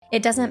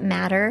It doesn't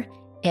matter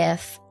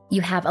if you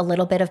have a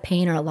little bit of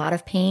pain or a lot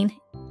of pain.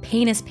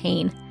 Pain is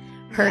pain.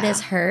 Hurt is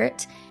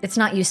hurt. It's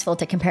not useful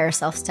to compare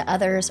ourselves to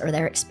others or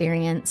their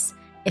experience.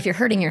 If you're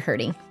hurting, you're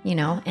hurting,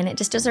 and it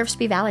just deserves to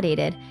be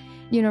validated.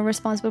 You're not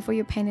responsible for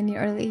your pain in the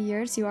early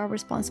years. You are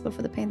responsible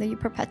for the pain that you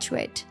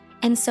perpetuate.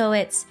 And so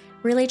it's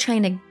really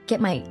trying to get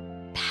my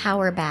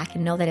power back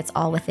and know that it's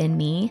all within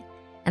me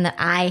and that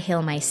I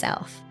heal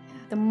myself.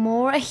 The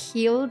more I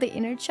heal the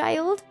inner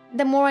child,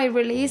 the more I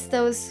release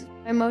those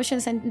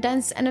emotions and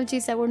dense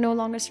energies that were no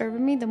longer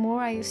serving me, the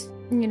more I,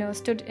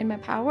 stood in my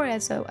power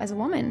as a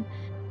woman.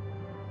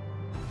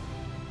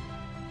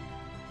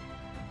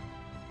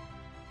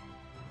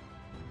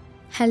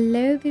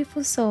 Hello,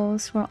 beautiful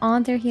souls who are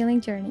on their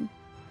healing journey.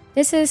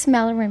 This is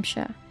Mel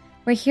Rimsha.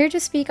 We're here to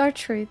speak our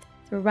truth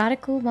through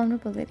radical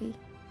vulnerability.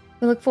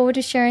 We look forward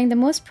to sharing the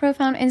most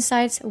profound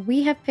insights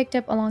we have picked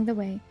up along the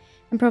way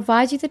and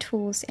provide you the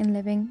tools in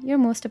living your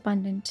most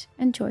abundant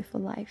and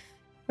joyful life.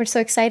 We're so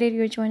excited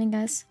you're joining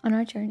us on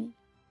our journey.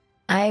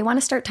 I want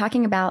to start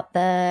talking about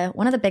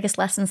one of the biggest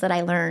lessons that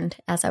I learned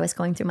as I was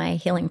going through my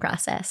healing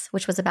process,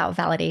 which was about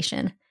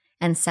validation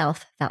and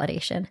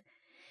self-validation.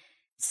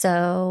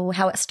 So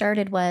how it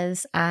started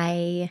was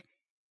I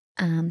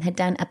had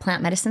done a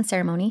plant medicine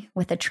ceremony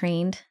with a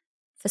trained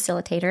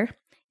facilitator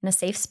in a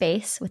safe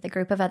space with a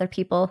group of other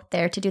people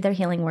there to do their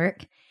healing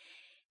work.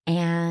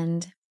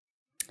 And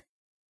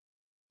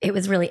it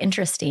was really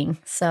interesting.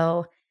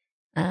 So,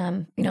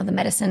 the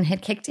medicine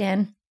had kicked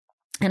in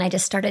and I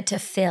just started to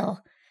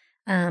feel,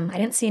 I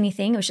didn't see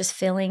anything. It was just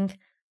feeling,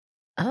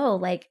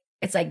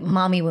 it's like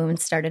mommy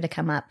wounds started to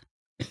come up.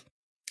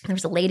 There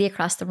was a lady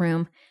across the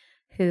room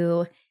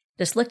who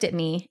just looked at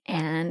me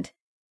and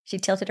she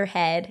tilted her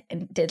head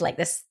and did like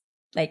this,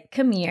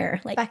 come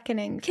here,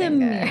 beckoning come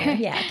finger. here.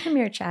 Yeah, come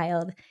here,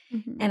 child.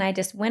 Mm-hmm. And I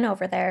just went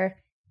over there.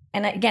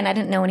 And again, I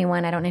didn't know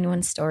anyone. I don't know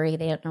anyone's story.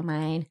 They don't know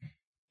mine.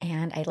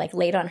 And I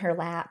laid on her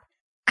lap.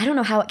 I don't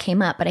know how it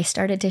came up, but I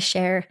started to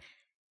share,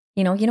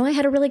 I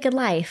had a really good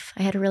life.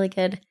 I had a really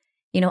good,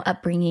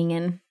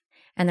 upbringing.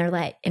 And they're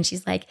like, and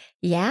she's like,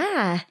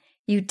 yeah,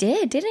 you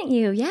did, didn't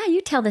you? Yeah,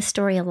 you tell this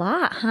story a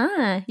lot,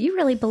 huh? You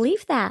really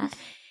believe that.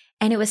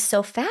 And it was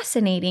so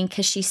fascinating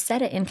because she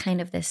said it in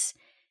kind of this,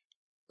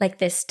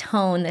 this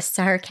tone, this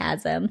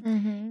sarcasm.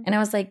 Mm-hmm. And I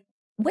was like,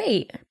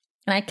 wait,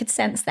 and I could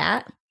sense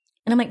that.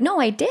 And I'm like, no,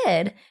 I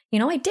did.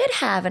 I did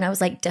have. And I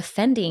was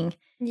defending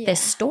this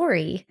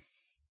story.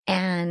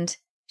 And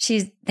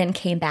she then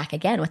came back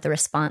again with the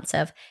response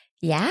of,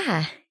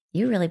 yeah,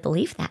 you really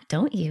believe that,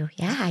 don't you?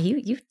 Yeah,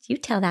 you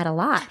tell that a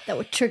lot. That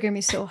would trigger me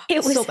so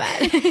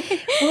bad.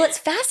 Well, it's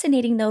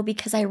fascinating though,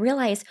 because I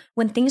realized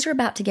when things are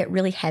about to get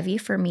really heavy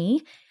for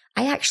me,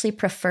 I actually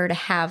prefer to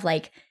have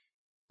I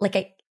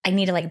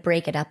need to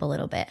break it up a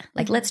little bit.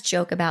 Let's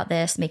joke about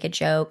this, make a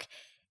joke,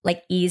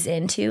 ease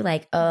into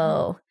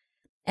oh,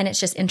 and it's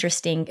just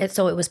interesting.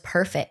 So it was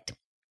perfect.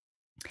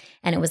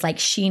 And it was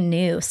she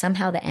knew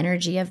somehow the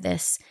energy of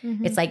this.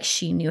 Mm-hmm. It's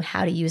she knew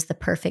how to use the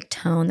perfect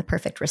tone, the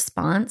perfect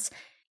response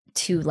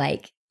to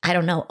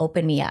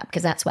open me up,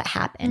 because that's what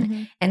happened.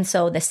 Mm-hmm. And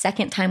so the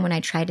second time when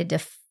I tried to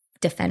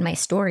defend my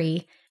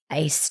story,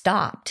 I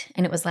stopped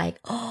and it was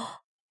oh,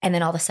 and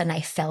then all of a sudden I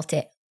felt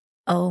it.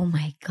 Oh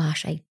my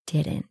gosh, I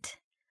didn't.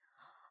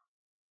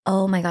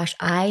 Oh my gosh,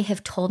 I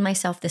have told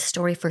myself this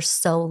story for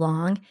so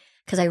long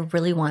because I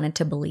really wanted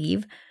to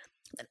believe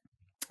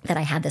that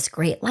I had this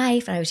great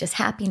life and I was just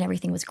happy and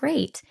everything was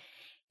great.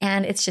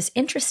 And it's just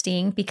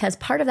interesting because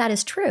part of that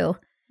is true.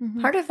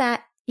 Mm-hmm. Part of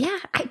that, yeah,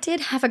 I did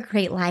have a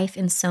great life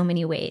in so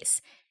many ways.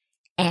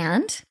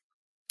 And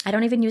I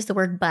don't even use the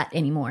word but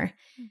anymore.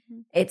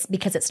 Mm-hmm. It's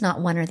because it's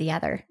not one or the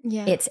other.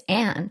 Yeah. It's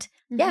and.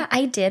 Mm-hmm. Yeah,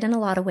 I did in a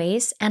lot of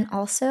ways. And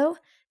also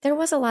there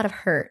was a lot of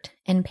hurt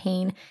and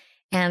pain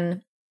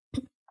and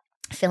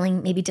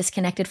feeling maybe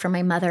disconnected from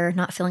my mother,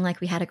 not feeling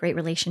like we had a great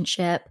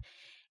relationship.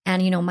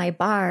 And, my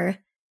bar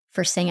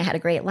for saying I had a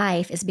great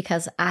life is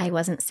because I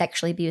wasn't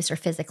sexually abused or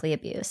physically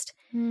abused.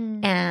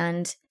 Mm.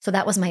 And so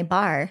that was my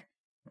bar,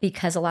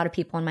 because a lot of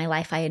people in my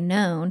life I had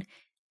known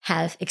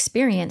have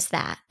experienced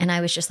that. And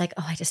I was just oh,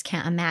 I just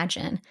can't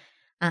imagine.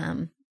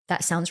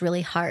 That sounds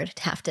really hard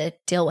to have to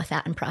deal with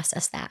that and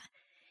process that.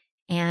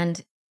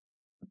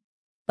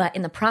 But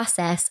in the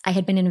process, I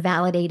had been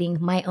invalidating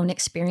my own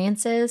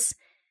experiences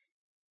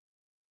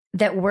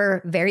that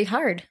were very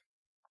hard.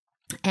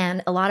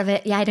 And a lot of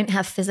it, I didn't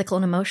have physical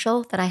and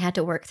emotional that I had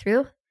to work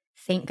through.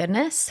 Thank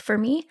goodness for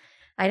me.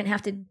 I didn't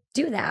have to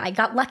do that. I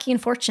got lucky and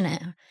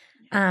fortunate.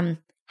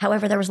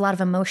 However, there was a lot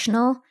of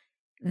emotional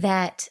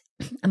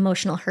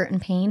hurt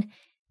and pain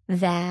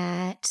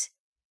that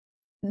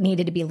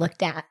needed to be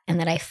looked at and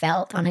that I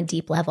felt on a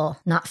deep level,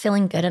 not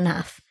feeling good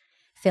enough,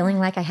 feeling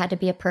like I had to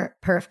be a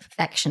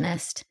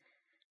perfectionist,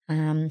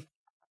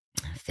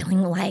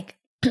 feeling like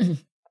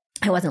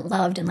I wasn't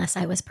loved unless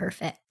I was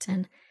perfect.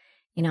 And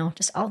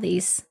just all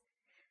these,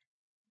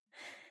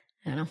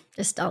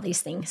 just all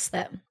these things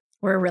that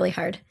were really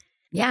hard.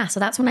 Yeah. So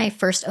that's when I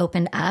first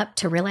opened up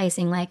to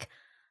realizing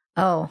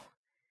oh,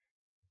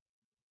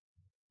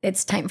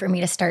 it's time for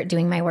me to start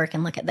doing my work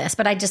and look at this.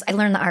 But I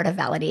learned the art of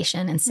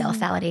validation and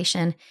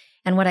self-validation.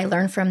 And what I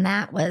learned from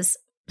that was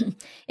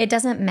it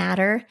doesn't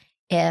matter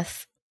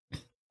if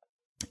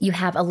you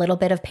have a little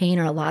bit of pain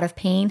or a lot of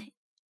pain.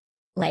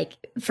 Like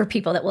for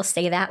people that will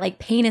say that, like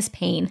pain is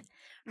pain,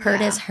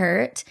 hurt is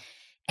hurt,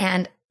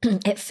 and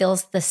it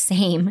feels the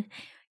same.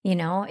 You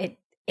know,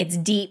 it's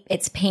deep,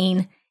 it's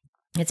pain,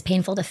 it's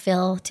painful to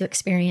feel, to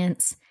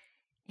experience.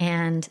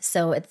 And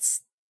so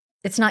it's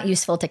not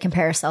useful to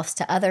compare ourselves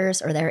to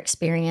others or their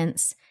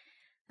experience.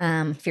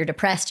 If you're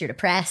depressed, you're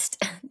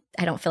depressed.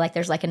 I don't feel like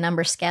there's like a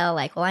number scale,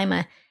 like,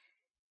 well,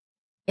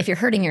 if you're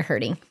hurting, you're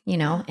hurting, you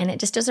know, and it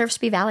just deserves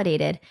to be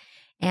validated.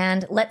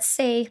 And let's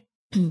say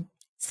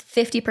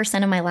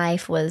 50% of my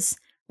life was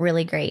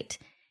really great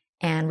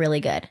and really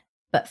good,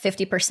 but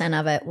 50%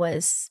 of it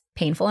was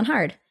painful and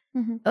hard.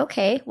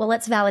 Okay, well,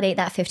 let's validate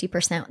that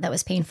 50% that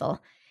was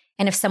painful.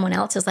 And if someone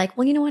else is like,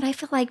 well, you know what? I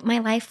feel like my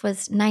life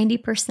was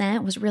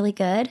 90% was really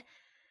good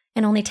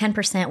and only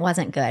 10%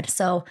 wasn't good.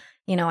 So,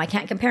 you know, I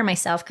can't compare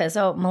myself because,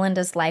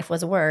 Melinda's life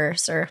was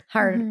worse or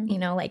hard, you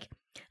know, like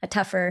a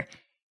tougher,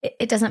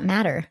 it doesn't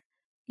matter.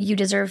 You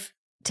deserve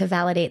to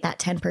validate that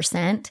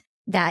 10%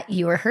 that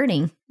you are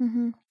hurting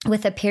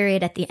with a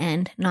period at the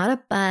end, not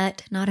a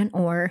but, not an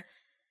or,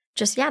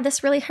 just,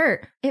 this really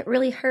hurt. It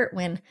really hurt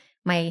when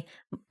my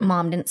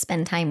mom didn't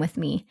spend time with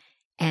me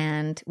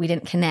and we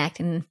didn't connect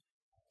and,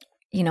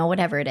 you know,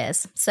 whatever it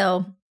is.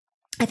 So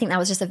I think that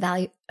was just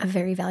a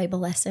very valuable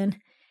lesson.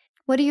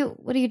 What do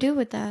you do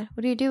with that?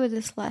 What do you do with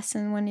this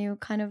lesson when you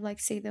kind of like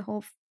see the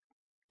whole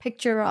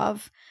picture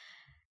of,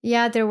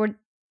 there were,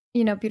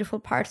 you know, beautiful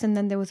parts and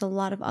then there was a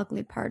lot of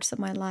ugly parts of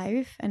my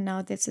life and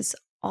now this is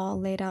all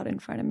laid out in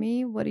front of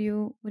me. What do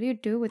you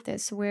do with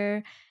this?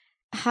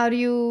 How do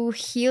you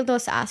heal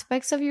those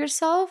aspects of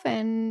yourself?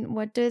 And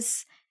what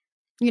does,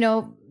 you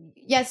know,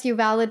 yes, you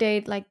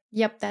validate like,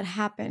 yep, that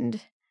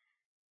happened.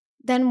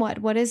 Then what?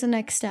 What is the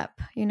next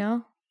step, you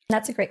know?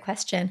 That's a great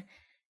question.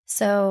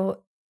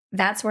 So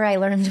that's where I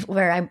learned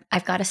where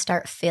I've got to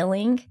start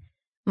feeling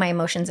my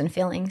emotions and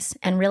feelings.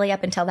 And really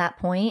up until that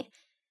point,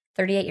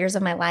 38 years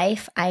of my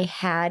life, I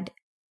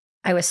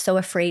was so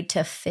afraid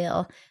to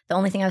feel. The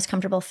only thing I was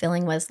comfortable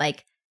feeling was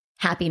like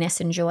happiness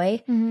and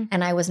joy.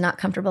 And I was not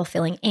comfortable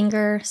feeling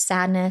anger,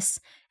 sadness.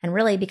 And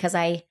really because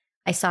I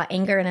saw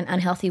anger in an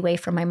unhealthy way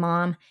from my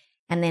mom.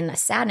 And then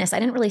sadness, I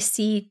didn't really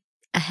see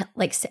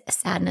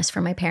sadness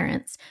from my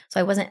parents. So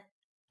I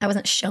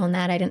wasn't shown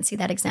that. I didn't see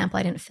that example.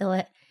 I didn't feel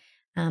it.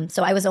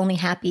 So I was only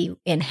happy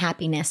in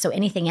happiness. So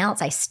anything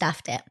else, I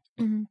stuffed it.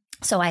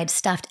 So I had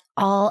stuffed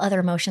all other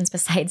emotions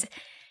besides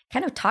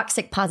kind of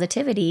toxic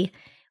positivity,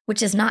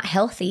 which is not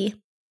healthy.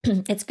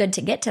 It's good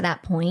to get to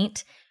that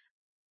point.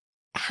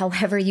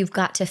 However, you've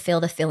got to feel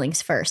the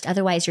feelings first.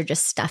 Otherwise, you're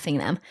just stuffing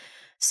them.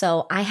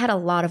 So I had a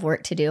lot of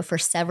work to do for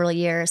several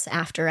years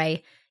after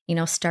I, you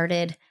know,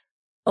 started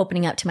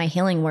opening up to my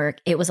healing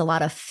work. It was a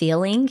lot of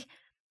feeling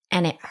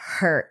and it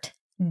hurt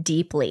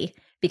deeply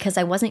because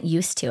I wasn't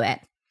used to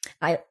it.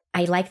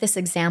 I like this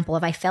example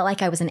of I felt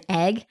like I was an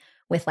egg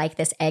with like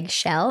this egg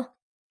shell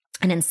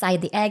and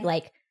inside the egg,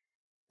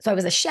 so I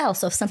was a shell.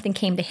 So if something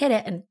came to hit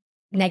it and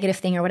negative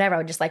thing or whatever, I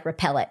would just like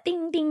repel it.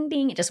 Ding, ding,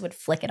 ding. It just would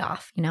flick it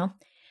off, you know?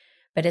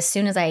 But as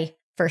soon as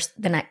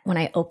when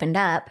I opened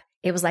up,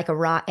 it was like a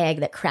raw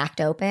egg that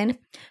cracked open.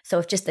 So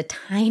if just the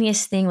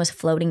tiniest thing was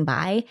floating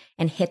by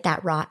and hit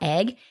that raw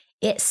egg,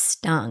 it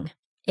stung.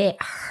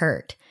 It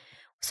hurt.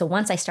 So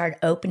once I started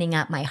opening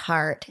up my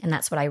heart, and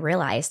that's what I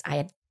realized, I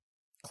had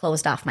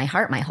closed off my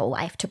heart my whole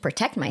life to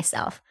protect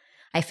myself.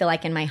 I feel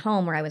like in my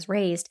home where I was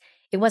raised,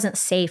 it wasn't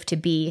safe to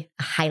be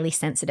a highly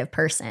sensitive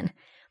person.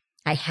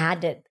 I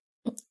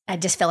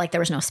just felt like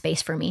there was no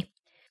space for me.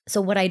 So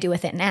what I do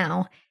with it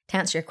now, to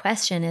answer your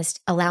question, is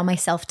allow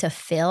myself to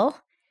feel.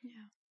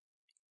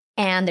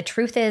 And the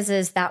truth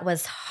is that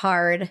was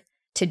hard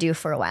to do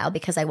for a while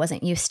because I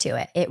wasn't used to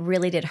it. It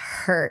really did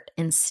hurt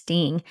and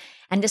sting.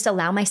 And just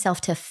allow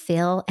myself to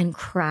feel and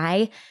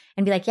cry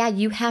and be like, yeah,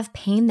 you have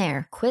pain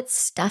there. Quit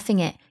stuffing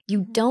it.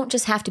 You don't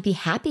just have to be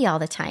happy all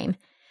the time.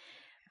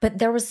 But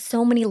there was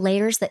so many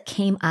layers that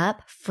came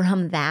up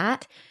from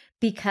that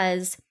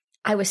because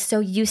I was so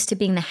used to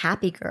being the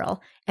happy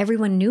girl.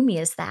 Everyone knew me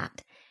as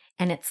that.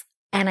 And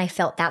I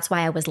felt that's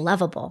why I was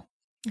lovable.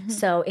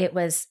 So it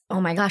was, oh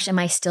my gosh, am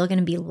I still going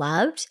to be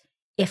loved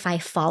if I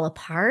fall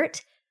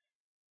apart?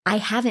 I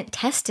haven't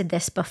tested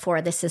this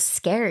before. This is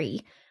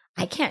scary.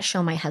 I can't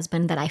show my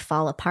husband that I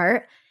fall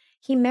apart.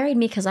 He married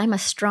me because I'm a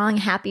strong,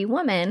 happy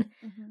woman.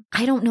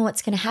 I don't know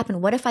what's going to happen.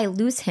 What if I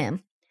lose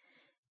him?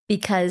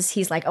 Because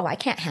he's like, oh, I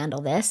can't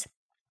handle this.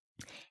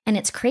 And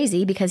it's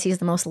crazy because he's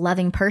the most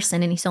loving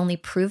person and he's only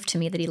proved to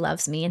me that he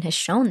loves me and has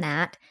shown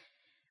that.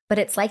 But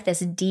it's like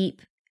this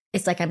deep,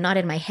 it's like I'm not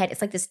in my head.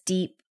 It's like this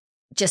deep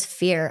just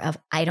fear of,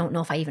 I don't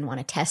know if I even want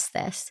to test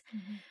this.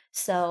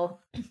 So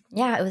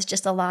yeah, it was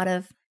just a lot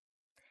of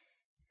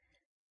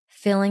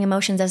feeling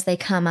emotions as they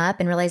come up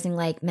and realizing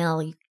like,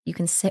 Mel, you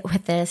can sit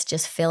with this,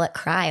 just feel it,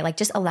 cry, like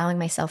just allowing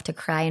myself to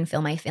cry and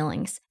feel my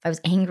feelings. If I was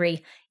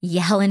angry,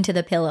 yell into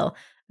the pillow,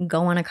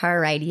 go on a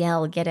car ride,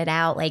 yell, get it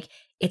out. Like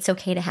it's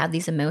okay to have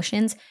these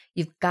emotions.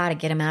 You've got to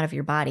get them out of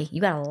your body.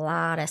 You got a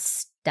lot of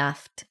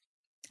stuffed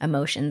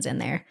emotions in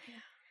there.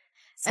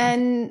 So.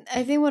 And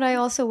I think what I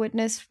also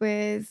witnessed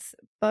with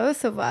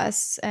both of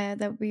us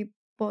that we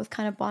both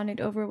kind of bonded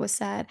over was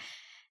that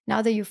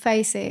now that you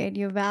face it,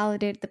 you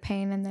validate the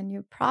pain, and then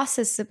you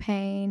process the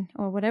pain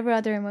or whatever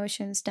other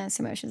emotions, dense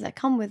emotions that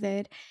come with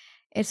it.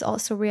 It's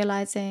also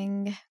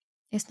realizing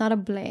it's not a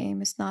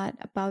blame. It's not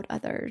about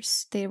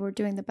others. They were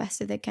doing the best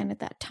that they can at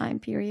that time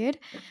period.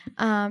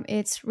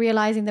 It's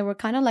realizing that we're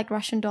kind of like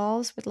Russian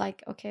dolls with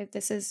like, okay,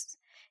 this is,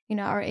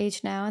 our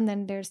age now. And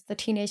then there's the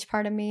teenage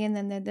part of me, and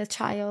then the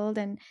child,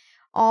 and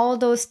all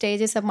those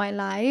stages of my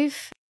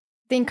life.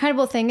 The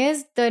incredible thing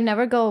is they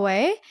never go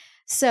away.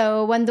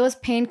 So when those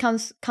pain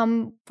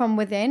come from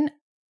within,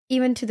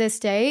 even to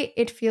this day,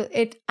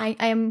 I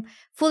am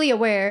fully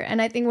aware,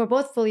 and I think we're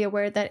both fully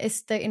aware that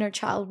it's the inner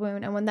child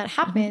wound. And when that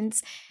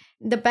happens,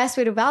 the best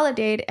way to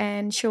validate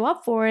and show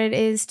up for it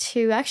is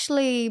to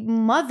actually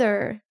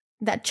mother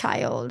that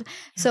child.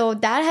 Yeah. So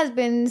that has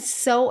been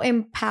so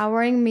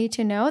empowering me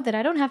to know that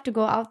I don't have to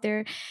go out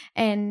there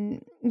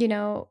and,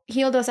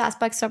 heal those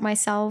aspects of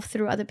myself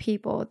through other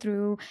people,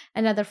 through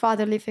another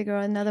fatherly figure or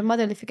another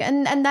motherly figure.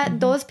 And that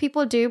those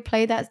people do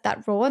play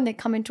that role, and they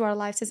come into our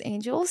lives as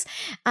angels.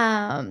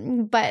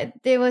 But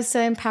it was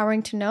so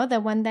empowering to know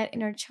that when that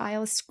inner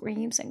child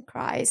screams and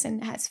cries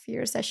and has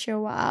fears that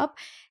show up,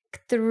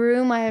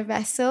 through my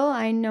vessel,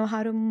 I know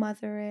how to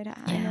mother it.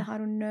 I know how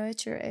to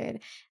nurture it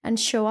and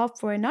show up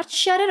for it, not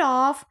shut it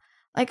off.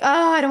 Like,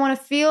 oh, I don't want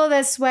to feel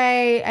this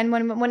way. And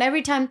when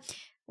every time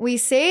we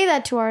say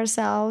that to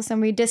ourselves and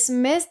we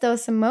dismiss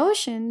those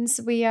emotions,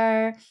 we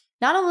are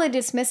not only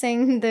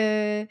dismissing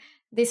the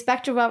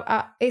spectrum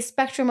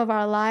of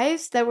our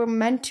lives that we're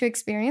meant to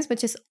experience,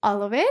 which is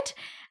all of it.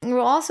 And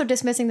we're also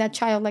dismissing that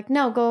child, like,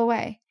 no, go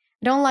away.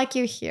 I don't like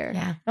you here.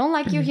 Yeah. I don't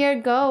like you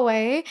here. Go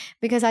away,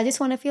 because I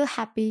just want to feel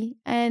happy,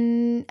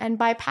 and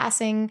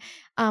bypassing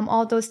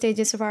all those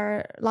stages of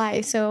our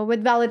life. So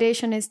with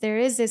validation, there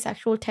is this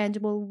actual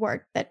tangible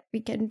work that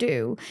we can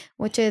do,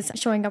 which is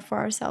showing up for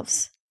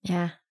ourselves.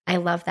 Yeah, I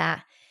love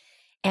that.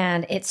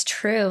 And it's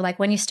true. Like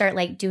when you start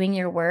like doing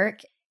your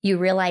work, you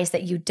realize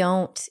that you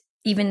don't,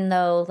 even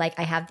though like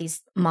I have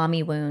these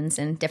mommy wounds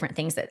and different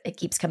things that it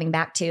keeps coming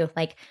back to,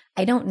 like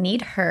I don't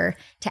need her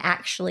to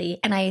actually,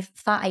 and I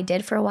thought I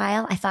did for a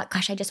while. I thought,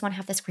 gosh, I just want to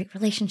have this great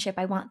relationship.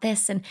 I want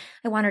this, and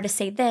I want her to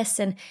say this.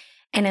 And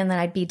then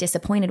I'd be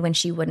disappointed when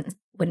she wouldn't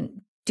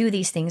do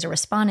these things or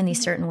respond in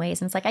these certain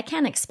ways. And it's like, I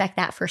can't expect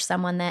that for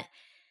someone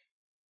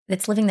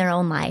that's living their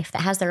own life,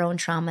 that has their own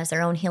traumas,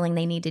 their own healing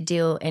they need to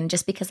do. And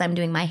just because I'm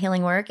doing my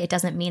healing work, it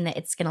doesn't mean that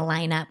it's going to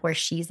line up where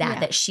she's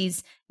at, that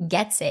she's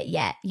gets it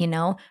yet,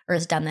 or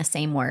has done the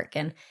same work.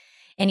 And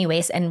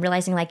anyways, and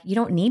realizing like, you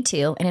don't need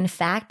to. And in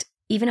fact,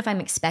 even if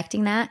I'm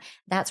expecting that,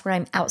 that's where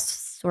I'm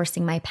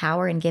outsourcing my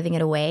power and giving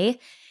it away.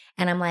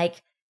 And I'm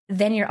like,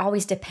 then you're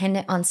always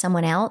dependent on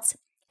someone else.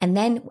 And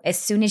then as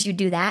soon as you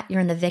do that, you're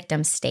in the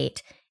victim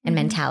state and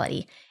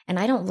mentality. And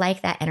I don't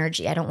like that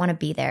energy. I don't want to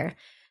be there.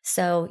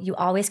 So you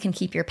always can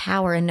keep your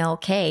power and know,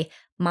 okay,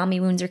 mommy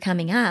wounds are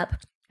coming up.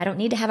 I don't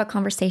need to have a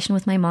conversation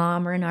with my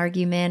mom or an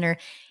argument or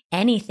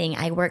anything.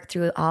 I work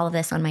through all of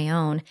this on my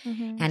own.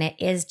 And it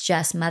is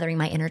just mothering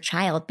my inner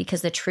child,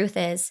 because the truth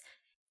is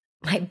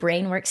my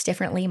brain works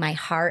differently. My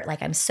heart,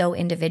 like I'm so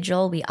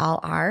individual. We all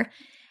are.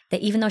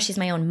 That even though she's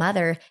my own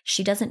mother,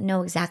 she doesn't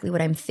know exactly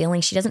what I'm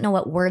feeling. She doesn't know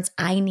what words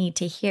I need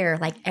to hear.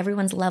 Like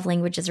everyone's love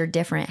languages are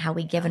different, how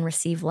we give and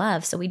receive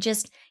love. So we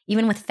just,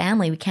 even with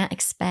family, we can't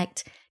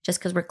expect just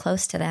because we're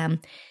close to them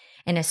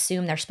and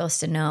assume they're supposed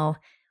to know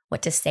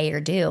what to say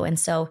or do. And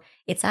so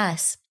it's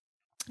us.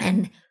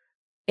 And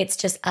it's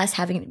just us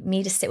having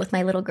me to sit with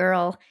my little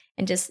girl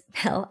and just,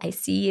 hell, I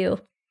see you,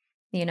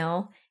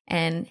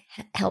 and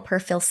help her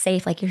feel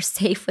safe. Like you're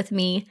safe with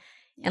me.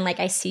 And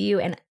like, I see you.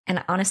 And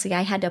honestly,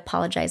 I had to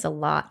apologize a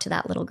lot to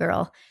that little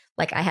girl.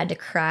 Like I had to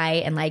cry,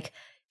 and like,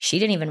 she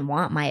didn't even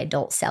want my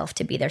adult self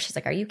to be there. She's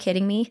like, are you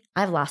kidding me?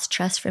 I've lost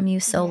trust from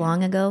you so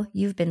long ago.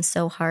 You've been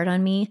so hard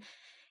on me.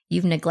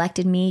 You've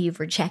neglected me.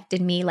 You've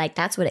rejected me. Like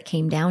that's what it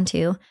came down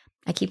to.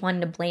 I keep wanting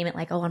to blame it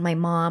like, on my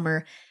mom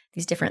or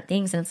these different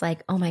things. And it's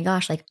like, oh my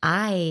gosh, like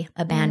I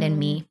abandoned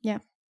me. Yeah.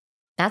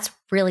 That's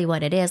really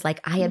what it is. Like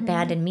I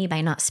abandoned me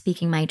by not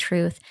speaking my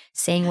truth,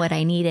 saying what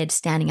I needed,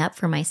 standing up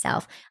for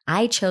myself.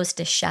 I chose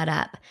to shut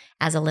up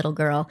as a little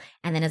girl.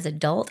 And then as an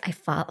adult, I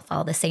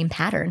follow the same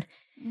pattern.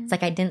 It's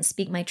like I didn't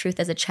speak my truth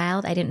as a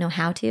child. I didn't know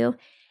how to.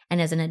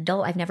 And as an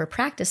adult, I've never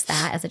practiced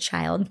that as a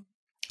child.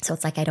 So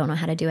it's like, I don't know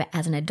how to do it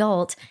as an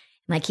adult.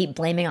 And I keep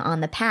blaming it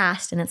on the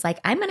past. And it's like,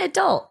 I'm an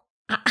adult.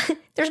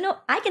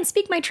 I can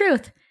speak my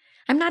truth.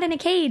 I'm not in a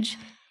cage.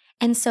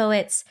 And so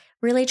it's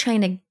really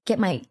trying to get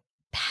my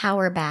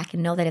power back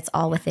and know that it's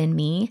all within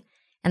me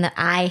and that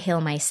I heal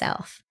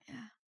myself.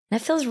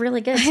 That feels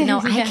really good to know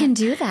I can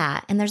do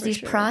that. And there's these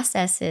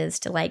processes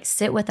to like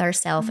sit with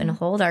ourselves and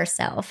hold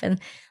ourselves and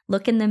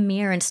look in the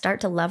mirror and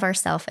start to love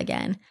ourselves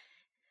again.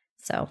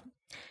 So.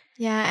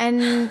 Yeah.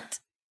 And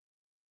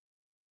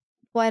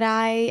what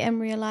I am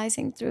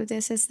realizing through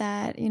this is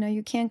that,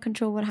 you can't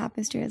control what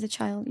happens to you as a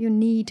child. You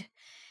need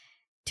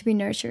to be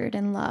nurtured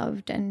and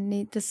loved and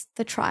need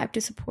the tribe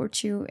to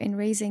support you in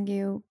raising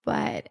you.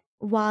 But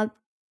while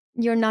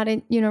you're not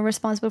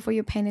responsible for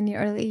your pain in the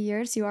early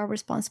years, you are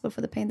responsible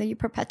for the pain that you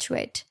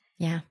perpetuate.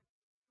 Yeah.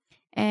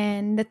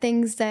 And the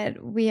things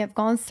that we have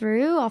gone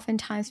through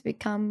oftentimes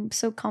become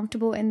so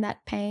comfortable in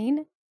that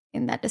pain,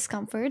 in that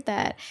discomfort,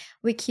 that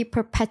we keep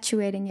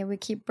perpetuating it. We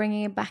keep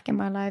bringing it back in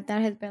my life.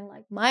 That has been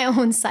like my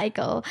own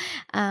cycle.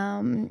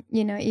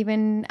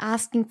 Even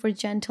asking for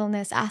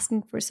gentleness,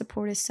 asking for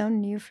support is so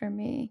new for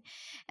me.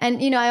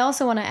 And, I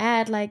also want to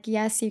add, like,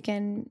 yes, you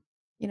can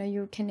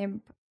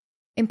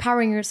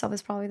empowering yourself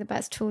is probably the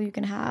best tool you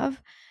can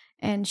have,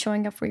 and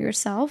showing up for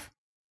yourself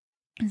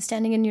and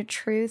standing in your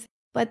truth.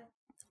 But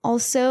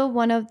also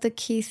one of the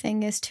key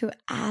thing is to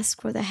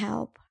ask for the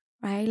help,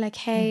 right? Like,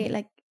 hey,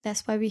 like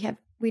that's why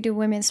we do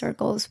women's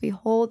circles. We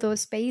hold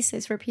those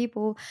spaces for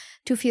people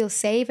to feel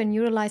safe and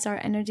utilize our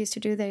energies to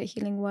do their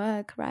healing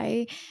work,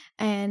 right?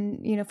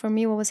 And, for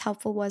me, what was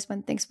helpful was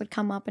when things would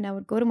come up and I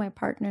would go to my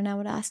partner and I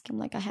would ask him,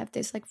 like, I have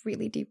this like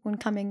really deep one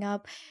coming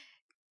up.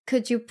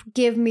 Could you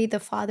give me the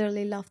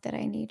fatherly love that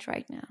I need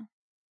right now?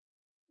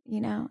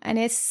 And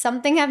it's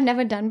something I've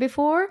never done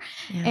before.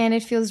 Yeah. And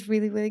it feels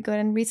really, really good.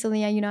 And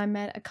recently, I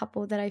met a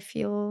couple that I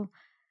feel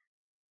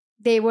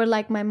they were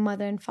like my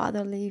mother and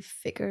fatherly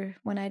figure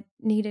when I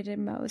needed it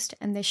most.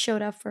 And they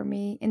showed up for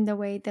me in the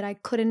way that I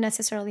couldn't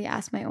necessarily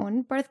ask my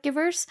own birth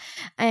givers.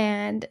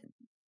 And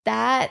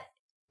that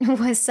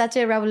was such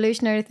a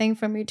revolutionary thing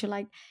for me to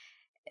like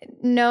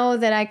know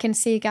that I can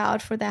seek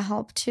out for that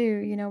help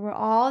too. We're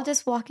all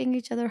just walking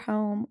each other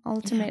home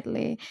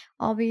ultimately. Yeah.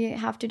 All we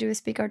have to do is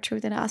speak our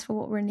truth and ask for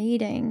what we're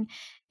needing.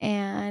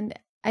 And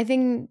I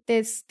think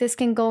this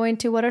can go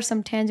into what are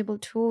some tangible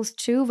tools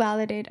to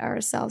validate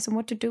ourselves and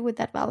what to do with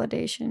that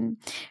validation,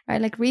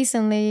 right? Like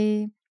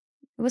recently,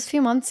 it was a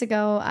few months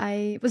ago,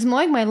 I was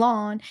mowing my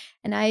lawn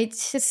and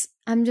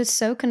I'm just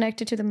so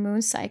connected to the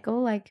moon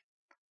cycle. Like,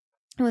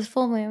 it was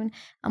full moon.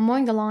 I'm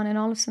mowing the lawn and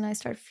all of a sudden I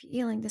start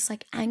feeling this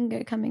like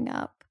anger coming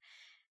up.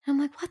 And I'm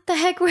like, what the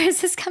heck? Where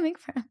is this coming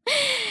from?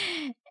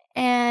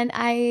 And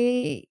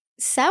I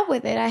sat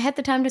with it. I had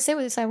the time to sit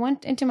with it. So I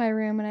went into my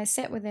room and I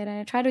sat with it and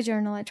I tried to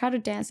journal. I tried to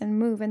dance and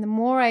move. And the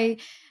more I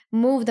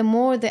moved, the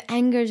more the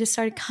anger just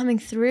started coming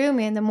through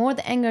me. And the more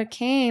the anger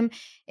came,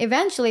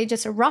 eventually it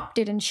just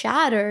erupted and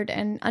shattered.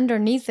 And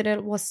underneath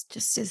it was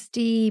just this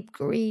deep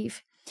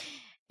grief.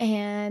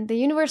 And the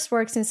universe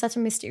works in such a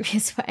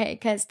mysterious way,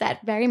 because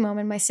that very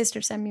moment, my sister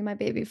sent me my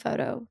baby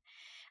photo.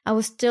 I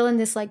was still in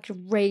this like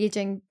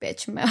raging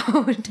bitch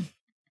mode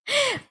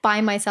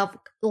by myself,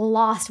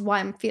 lost why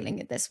I'm feeling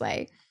it this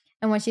way.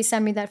 And when she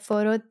sent me that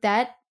photo,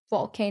 that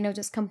volcano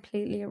just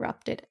completely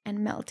erupted and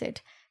melted,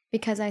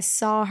 because I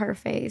saw her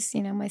face.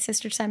 My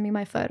sister sent me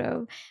my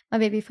photo, my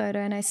baby photo,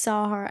 and I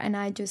saw her, and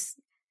I just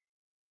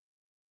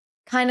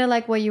kind of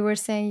like what you were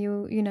saying,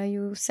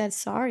 you said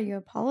sorry, you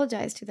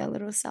apologized to that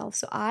little self.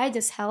 So I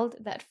just held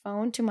that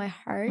phone to my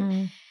heart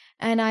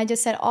and I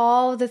just said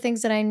all the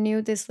things that I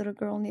knew this little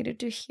girl needed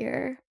to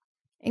hear,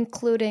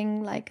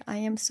 including like, I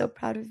am so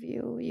proud of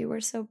you. You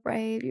were so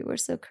brave. You were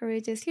so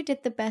courageous. You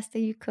did the best that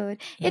you could.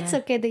 Yeah. It's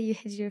okay that you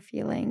hid your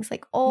feelings.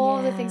 Like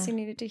all the things you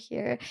needed to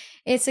hear.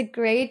 It's a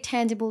great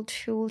tangible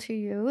tool to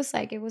use.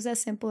 Like it was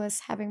as simple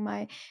as having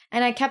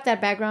and I kept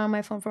that background on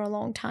my phone for a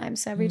long time.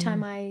 So every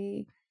time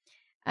I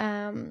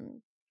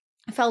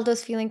felt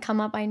those feelings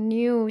come up, I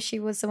knew she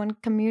was the one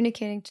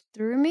communicating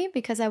through me,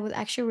 because I was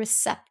actually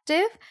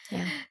receptive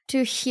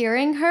to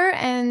hearing her.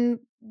 And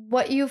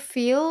what you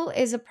feel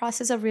is a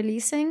process of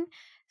releasing.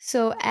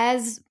 So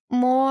as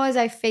more as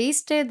I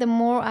faced it, the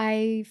more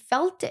I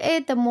felt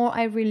it, the more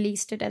I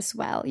released it as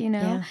well,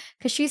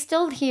 because she's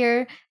still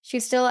here.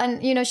 She's still,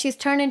 and, she's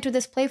turned into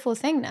this playful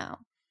thing now.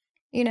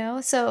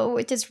 So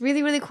it is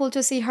really, really cool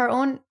to see her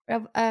own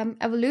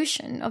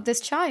evolution of this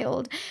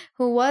child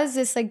who was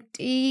this like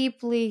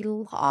deeply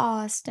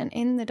lost and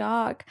in the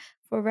dark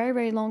for a very,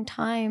 very long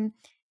time.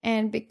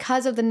 And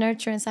because of the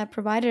nurturance I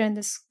provided in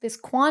this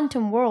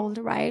quantum world,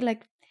 right?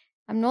 Like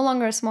I'm no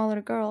longer a small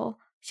little girl.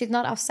 She's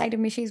not outside of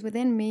me. She's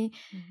within me.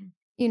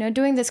 Mm-hmm.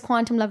 Doing this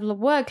quantum level of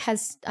work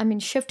has,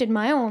 shifted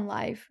my own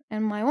life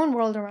and my own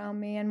world around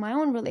me and my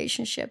own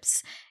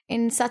relationships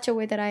in such a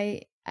way that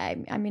I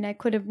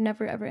could have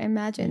never ever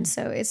imagined.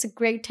 So it's a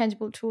great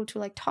tangible tool to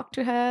like talk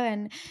to her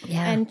and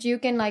you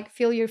can like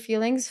feel your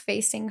feelings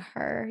facing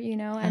her,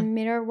 and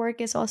mirror work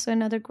is also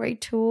another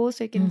great tool.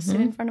 So you can sit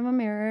in front of a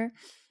mirror.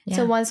 Yeah.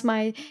 So once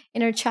my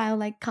inner child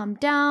like calmed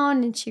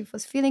down and she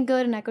was feeling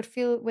good and I could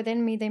feel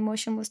within me the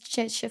emotion was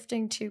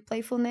shifting to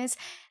playfulness,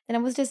 then I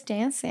was just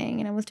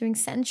dancing and I was doing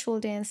sensual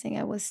dancing.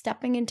 I was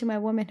stepping into my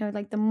womanhood.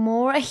 Like the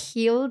more I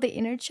healed the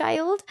inner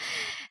child,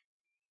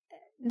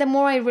 the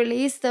more I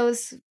released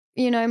those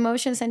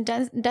emotions and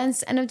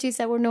dense energies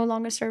that were no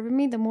longer serving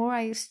me, the more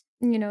I,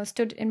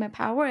 stood in my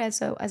power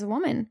as a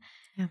woman,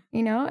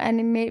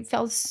 and it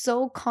felt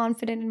so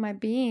confident in my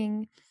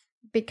being,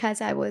 because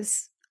I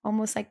was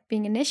almost like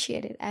being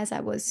initiated as I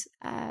was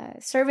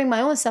serving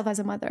my own self as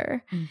a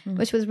mother,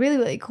 which was really,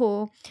 really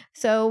cool.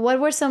 So what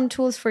were some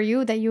tools for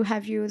you that you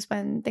have used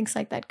when things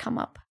like that come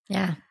up?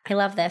 Yeah, I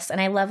love this.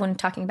 And I love when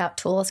talking about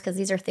tools, because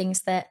these are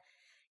things that,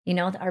 you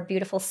know, our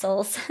beautiful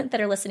souls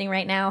that are listening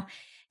right now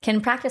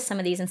can practice some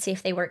of these and see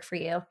if they work for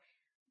you.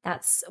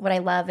 That's what I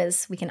love,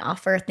 is we can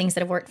offer things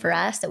that have worked for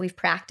us, that we've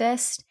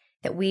practiced,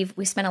 that we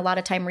spent a lot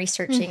of time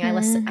researching.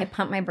 I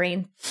pump my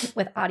brain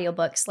with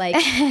audiobooks like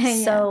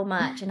so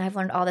much. And I've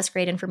learned all this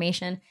great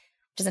information,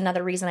 which is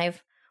another reason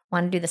I've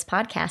wanted to do this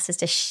podcast, is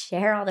to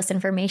share all this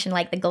information,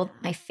 like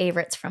my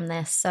favorites from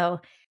this.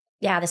 So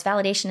yeah, this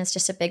validation is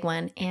just a big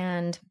one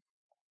and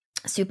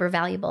super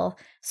valuable.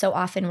 So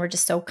often we're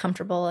just so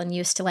comfortable and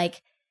used to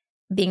like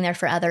being there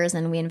for others,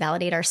 and we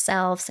invalidate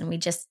ourselves, and we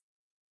just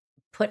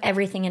put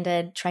everything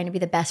into trying to be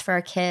the best for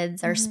our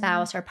kids, our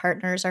spouse, our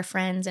partners, our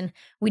friends. And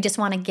we just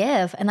want to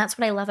give. And that's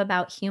what I love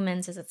about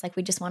humans, is it's like,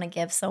 we just want to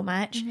give so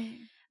much,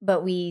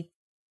 but we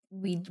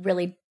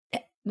really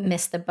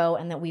miss the boat,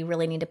 and that we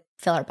really need to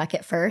fill our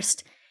bucket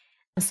first.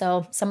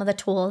 So some of the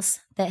tools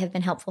that have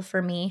been helpful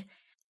for me,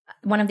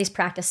 one of these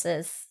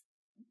practices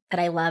that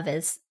I love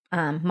is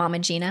Mama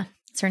Gina.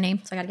 It's her name.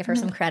 So I got to give her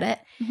some credit.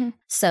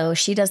 So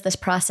she does this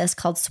process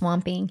called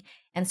swamping.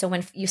 And so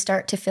when you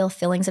start to feel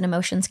feelings and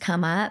emotions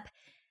come up,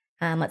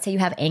 let's say you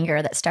have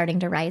anger that's starting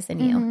to rise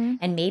in you,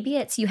 and maybe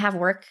it's you have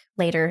work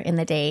later in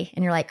the day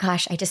and you're like,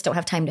 gosh, I just don't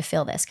have time to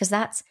feel this. Because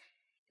that's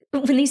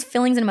when these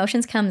feelings and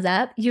emotions comes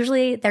up,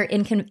 usually it's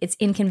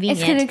inconvenient.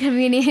 It's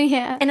inconvenient,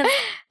 yeah. And it's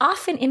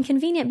often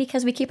inconvenient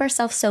because we keep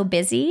ourselves so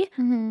busy.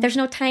 There's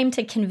no time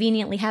to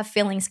conveniently have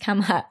feelings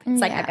come up.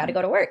 It's like, I've got to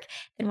go to work.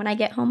 And when I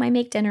get home, I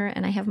make dinner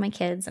and I have my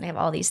kids and I have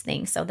all these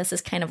things. So this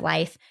is kind of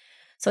life.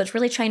 So it's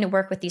really trying to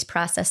work with these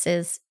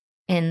processes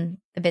in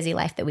the busy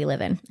life that we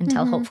live in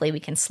until hopefully we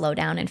can slow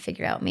down and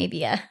figure out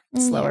maybe a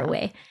slower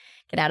way.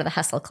 Get out of the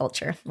hustle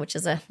culture, which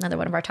is another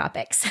one of our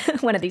topics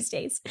one of these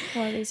days.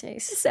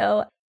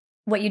 So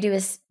what you do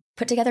is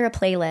put together a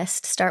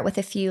playlist, start with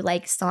a few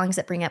like songs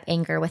that bring up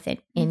anger within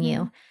in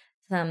you.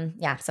 Some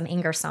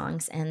anger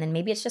songs. And then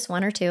maybe it's just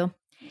one or two.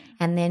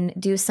 And then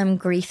do some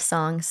grief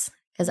songs,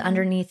 because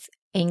underneath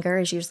anger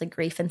is usually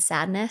grief and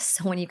sadness.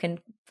 So when you can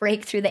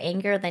break through the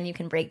anger, then you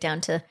can break down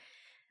to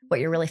what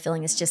you're really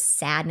feeling is just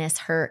sadness,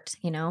 hurt,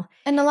 you know?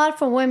 And a lot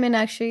for women,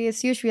 actually,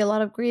 it's usually a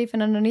lot of grief.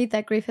 And underneath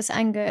that grief is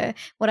anger,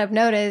 what I've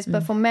noticed.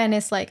 But for men,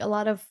 it's like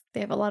they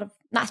have a lot of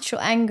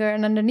natural anger.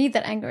 And underneath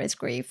that anger is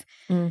grief.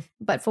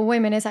 But for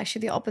women, it's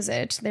actually the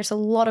opposite. There's a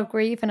lot of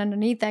grief. And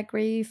underneath that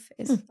grief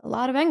is a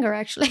lot of anger,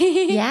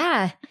 actually.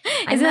 Yeah.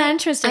 Isn't that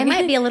interesting? I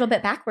might be a little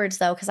bit backwards,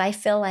 though, because I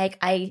feel like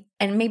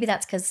and maybe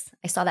that's because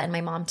I saw that in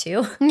my mom,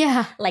 too.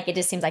 Yeah. Like, it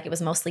just seems like it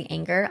was mostly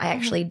anger. I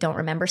actually don't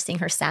remember seeing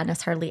her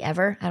sadness hardly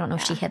ever. I don't know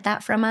if she hid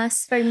that from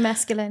us. Very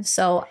masculine.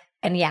 So,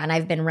 and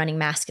I've been running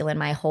masculine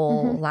my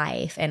whole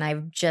life. And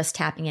I'm just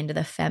tapping into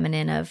the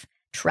feminine of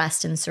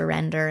trust and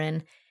surrender.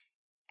 And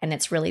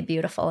it's really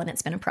beautiful. And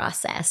it's been a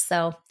process.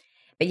 So,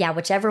 but yeah,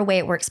 whichever way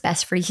it works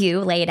best for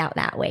you, lay it out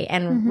that way.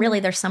 And really,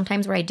 there's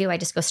sometimes where I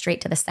just go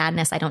straight to the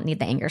sadness. I don't need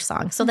the anger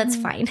song. So that's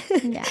fine.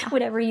 Yeah.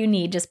 Whatever you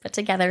need, just put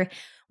together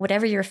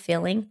whatever you're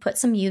feeling, put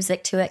some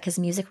music to it, because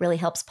music really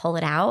helps pull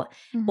it out.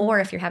 Or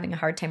if you're having a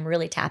hard time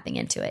really tapping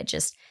into it,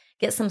 just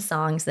get some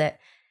songs that,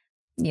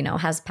 you know,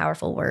 has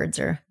powerful words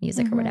or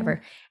music or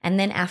whatever. And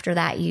then after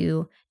that,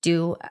 you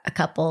do a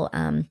couple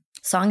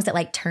songs that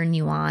like turn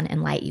you on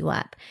and light you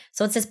up.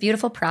 So it's this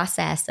beautiful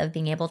process of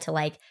being able to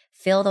like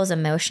feel those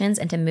emotions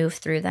and to move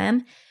through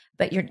them,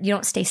 but you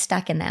don't stay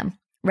stuck in them,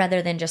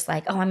 rather than just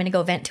like, oh, I'm going to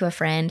go vent to a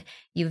friend.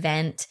 You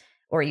vent,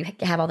 or you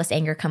have all this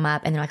anger come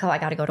up and they're like, oh, I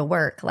got to go to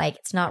work. Like,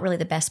 it's not really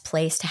the best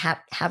place to have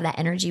that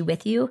energy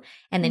with you,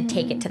 and then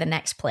take it to the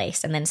next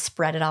place and then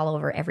spread it all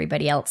over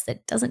everybody else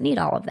that doesn't need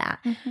all of that.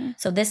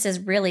 So this is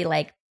really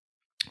like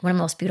one of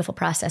the most beautiful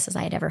processes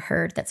I had ever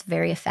heard, that's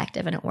very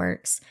effective, and it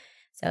works.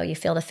 So you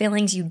feel the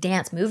feelings, you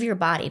dance, move your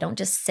body. Don't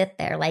just sit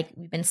there like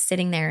we've been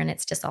sitting there and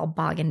it's just all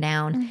bogging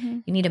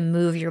down. You need to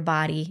move your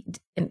body.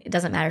 It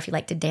doesn't matter if you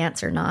like to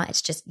dance or not.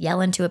 It's just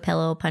yell into a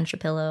pillow, punch a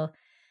pillow,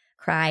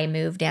 cry,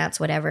 move, dance,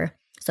 whatever.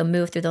 So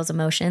move through those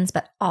emotions,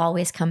 but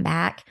always come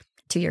back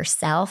to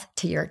yourself,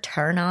 to your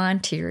turn on,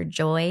 to your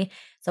joy.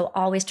 So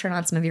always turn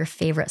on some of your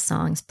favorite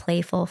songs,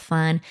 playful,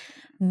 fun,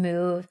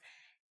 move.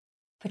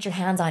 Put your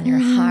hands on your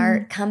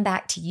heart, come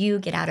back to you,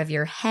 get out of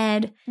your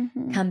head,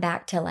 come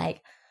back to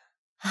like,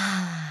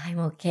 I'm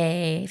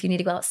okay. If you need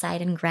to go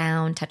outside and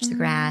ground, touch the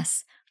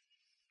grass,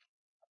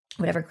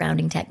 whatever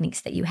grounding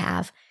techniques that you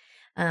have.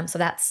 So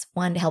that's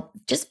one to help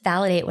just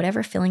validate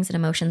whatever feelings and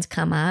emotions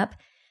come up.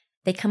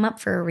 They come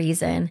up for a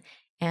reason.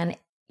 And,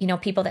 you know,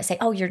 people that say,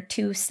 oh, you're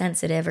too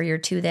sensitive or you're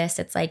too this,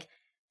 it's like,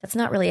 that's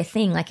not really a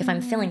thing. Like, if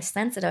I'm feeling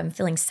sensitive, I'm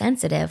feeling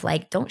sensitive.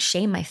 Like, don't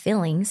shame my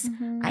feelings.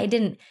 I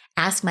didn't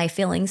ask my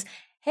feelings,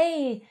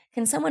 hey,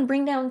 can someone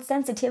bring down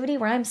sensitivity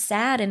where I'm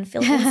sad and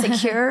feel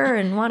insecure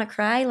and want to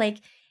cry? Like,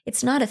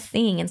 it's not a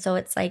thing. And so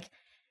it's like,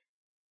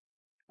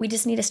 we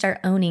just need to start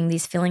owning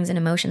these feelings and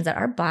emotions that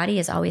our body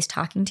is always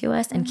talking to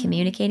us and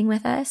communicating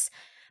with us.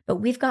 but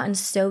we've gotten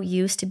so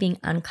used to being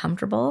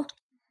uncomfortable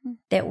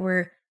that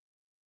we're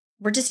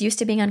just used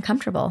to being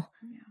uncomfortable.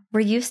 Yeah.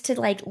 We're used to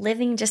like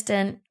living just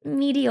a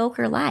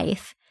mediocre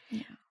life.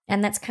 Yeah.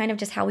 And that's kind of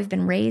just how we've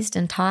been raised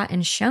and taught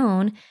and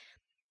shown,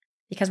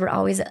 because we're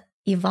always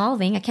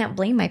evolving. I can't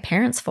blame my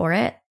parents for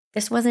it.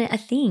 This wasn't a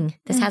thing.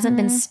 This hasn't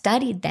been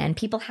studied then.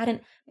 People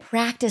hadn't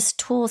practiced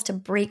tools to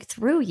break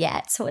through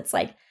yet. So it's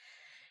like,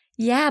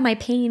 yeah, my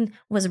pain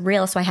was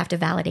real, so I have to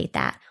validate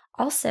that.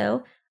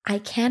 Also, I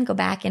can go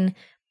back and,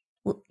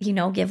 you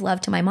know, give love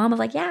to my mom of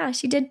like, yeah,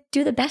 she did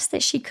do the best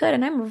that she could.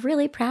 And I'm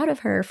really proud of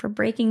her for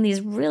breaking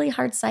these really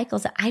hard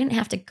cycles that I didn't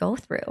have to go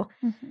through,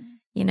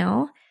 you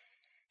know?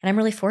 And I'm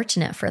really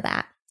fortunate for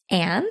that.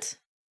 And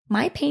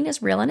my pain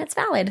is real and it's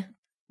valid.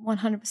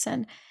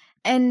 100%.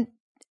 And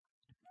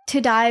to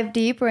dive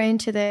deeper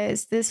into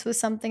this was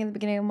something in the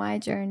beginning of my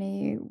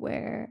journey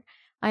where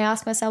I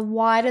asked myself,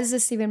 why does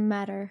this even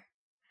matter?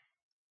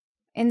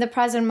 In the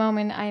present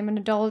moment, I am an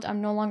adult.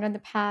 I'm no longer in the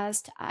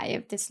past. I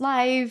have this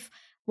life.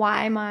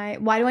 Why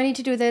do I need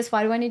to do this?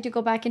 Why do I need to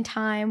go back in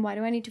time? Why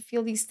do I need to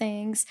feel these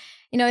things?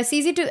 You know, it's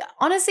easy to,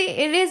 honestly,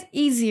 it is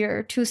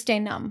easier to stay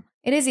numb.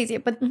 It is easier.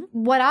 But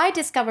what I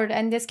discovered,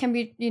 and this can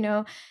be, you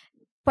know,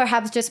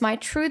 perhaps just my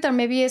truth, or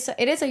maybe it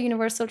is a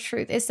universal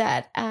truth, is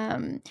that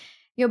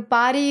your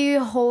body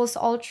holds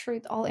all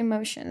truth, all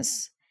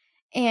emotions.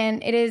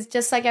 And it is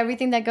just like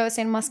everything that goes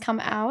in must come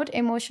out.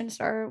 Emotions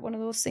are one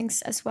of those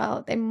things as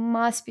well. They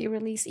must be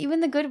released, even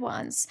the good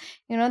ones.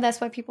 You know,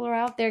 that's why people are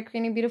out there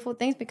creating beautiful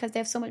things, because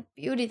they have so much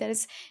beauty that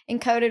is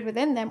encoded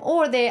within them,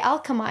 or they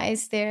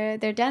alchemize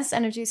their dense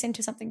energies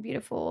into something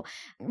beautiful.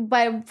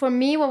 But for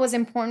me, what was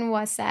important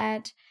was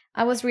that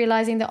I was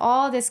realizing that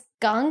all this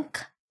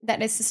gunk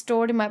that is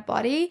stored in my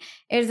body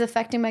is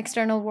affecting my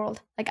external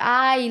world. Like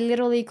I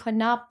literally could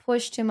not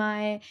push to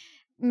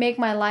make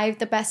my life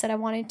the best that I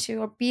wanted to,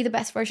 or be the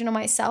best version of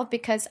myself,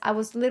 because I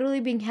was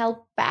literally being held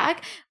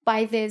back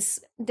by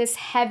this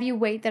heavy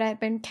weight that I've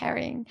been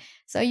carrying.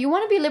 So you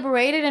want to be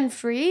liberated and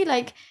free.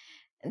 Like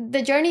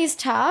the journey is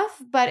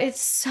tough, but it's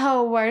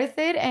so worth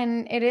it.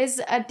 And it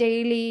is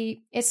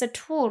it's a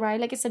tool, right?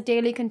 Like it's a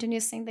daily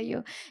continuous thing that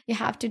you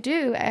have to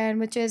do.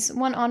 And which is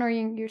one,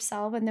 honoring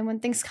yourself. And then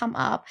when things come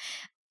up,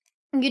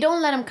 you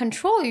don't let them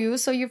control you.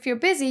 So if you're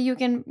busy, you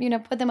can, you know,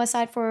 put them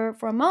aside for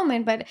a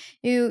moment, but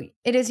it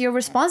is your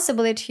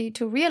responsibility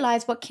to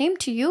realize what came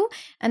to you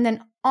and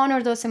then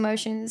honor those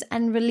emotions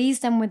and release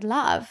them with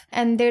love.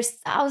 And there's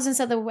thousands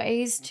of other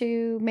ways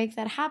to make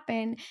that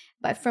happen.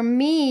 But for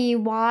me,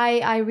 why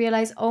I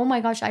realized, oh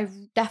my gosh,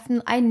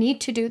 I need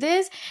to do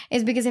this,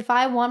 is because if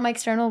I want my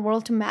external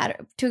world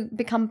to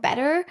become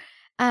better,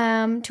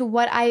 to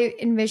what I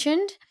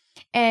envisioned,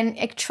 and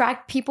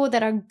attract people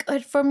that are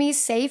good for me,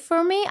 safe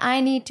for me,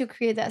 I need to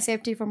create that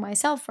safety for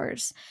myself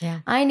first. Yeah.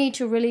 I need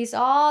to release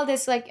all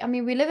this. Like, I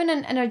mean, we live in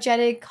an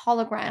energetic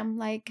hologram.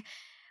 Like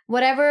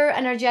whatever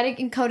energetic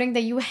encoding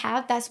that you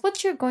have, that's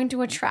what you're going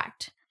to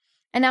attract.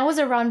 And I was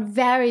around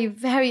very,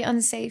 very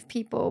unsafe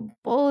people,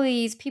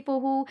 bullies,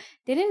 people who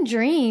didn't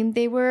dream.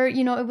 They were,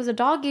 you know, it was a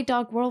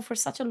dog-eat-dog world for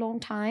such a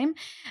long time,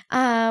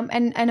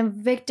 and a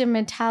victim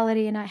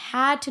mentality. And I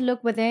had to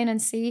look within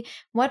and see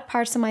what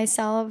parts of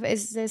myself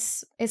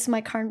is my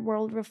current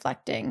world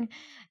reflecting.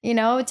 You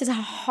know, it's just a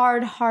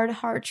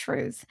hard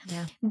truth.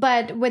 Yeah.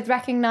 But with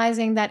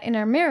recognizing that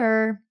inner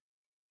mirror,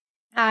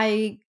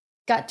 I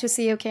got to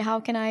see, okay, how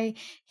can I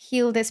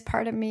heal this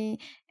part of me?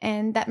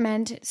 And that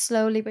meant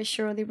slowly but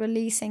surely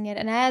releasing it.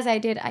 And as I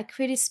did, I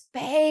created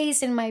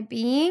space in my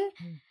being,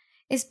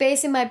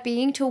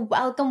 to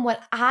welcome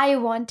what I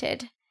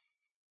wanted.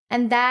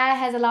 And that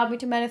has allowed me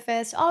to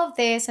manifest all of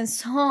this and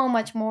so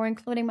much more,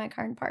 including my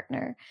current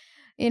partner.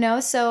 You know,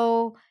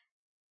 so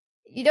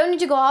you don't need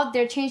to go out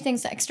there, change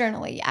things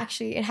externally.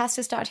 Actually, it has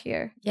to start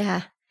here.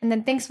 Yeah. And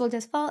then things will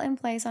just fall in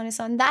place on its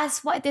own.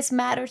 That's why this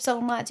matters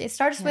so much. It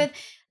starts with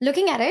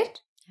looking at it.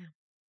 Yeah.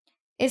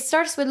 It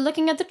starts with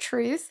looking at the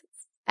truth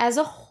as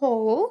a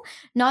whole,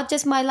 not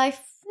just my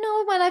life.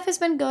 No, my life has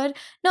been good.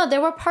 No,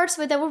 there were parts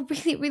of it that were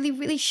really, really,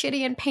 really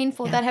shitty and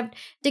painful that have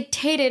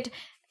dictated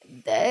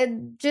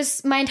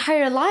just my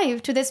entire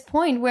life to this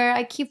point where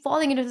I keep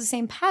falling into the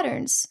same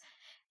patterns.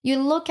 You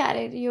look at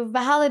it, you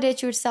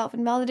validate yourself,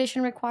 and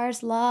validation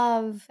requires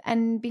love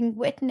and being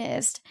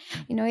witnessed,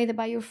 you know, either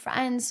by your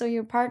friends or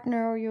your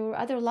partner or your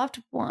other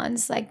loved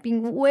ones, like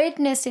being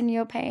witnessed in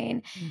your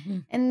pain. Mm-hmm.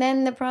 And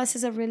then the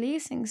process of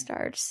releasing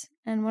starts.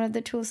 And one of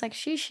the tools, like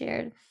she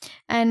shared,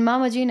 and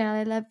Mama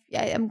Gina,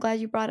 I'm glad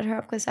you brought her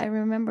up, because I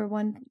remember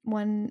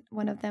one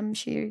of them,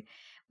 she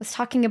was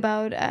talking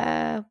about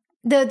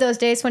those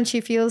days when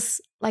she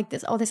feels like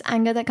all this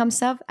anger that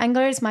comes up.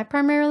 Anger is my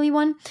primarily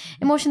one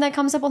emotion that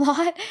comes up a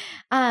lot.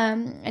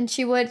 And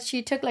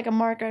she took like a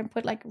marker and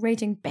put like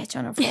raging bitch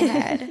on her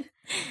forehead.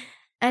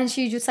 And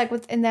she just like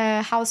within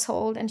the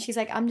household, and she's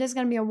like, I'm just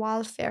gonna be a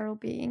wild feral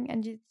being.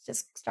 And she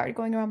just started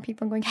going around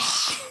people and going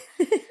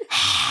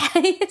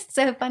it's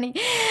so funny.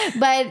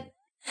 But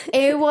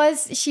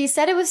she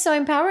said it was so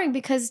empowering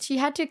because she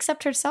had to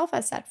accept herself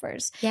as that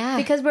first. Yeah.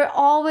 Because we're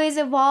always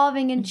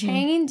evolving and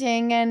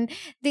changing, and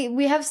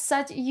we have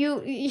such,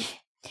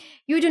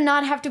 you do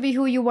not have to be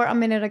who you were a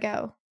minute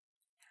ago.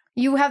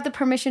 You have the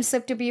permission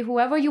slip to be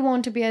whoever you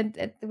want to be at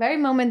the very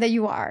moment that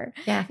you are.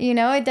 Yeah. You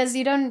know, it does,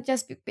 you don't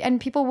just, and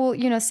people will,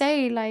 you know,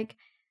 say like,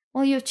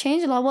 well, you've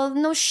changed a lot. Well,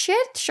 no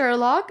shit,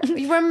 Sherlock.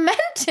 You were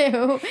meant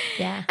to.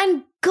 Yeah.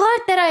 And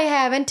good that I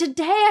have. And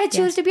today I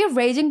choose to be a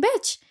raging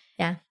bitch.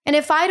 Yeah. And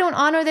if I don't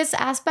honor this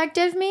aspect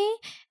of me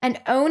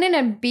and own it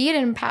and be it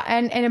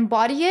and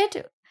embody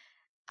it,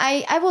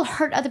 I will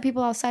hurt other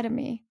people outside of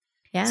me.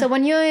 Yeah. So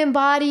when you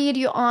embody it,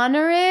 you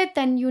honor it,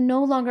 then you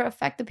no longer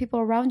affect the people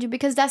around you,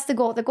 because that's the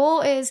goal. The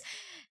goal is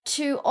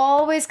to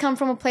always come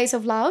from a place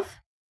of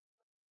love,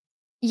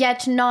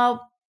 yet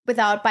not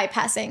without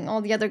bypassing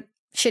all the other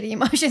shitty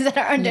emotions that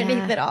are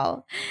underneath it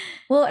all.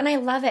 Well, and I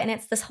love it. And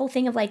it's this whole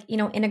thing of like, you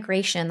know,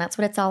 integration. That's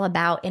what it's all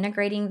about.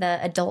 Integrating the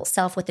adult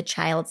self with the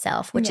child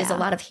self, which is a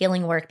lot of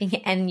healing work,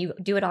 and you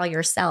do it all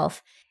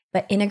yourself,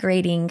 but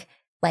integrating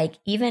like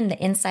even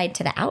the inside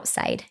to the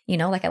outside, you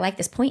know, like I like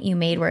this point you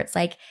made where it's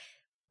like,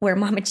 where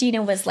Mama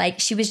Gina was like,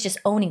 she was just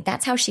owning,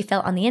 that's how she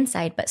felt on the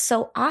inside. But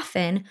so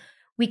often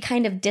we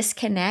kind of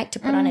disconnect to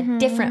put on a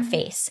different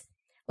face.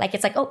 Like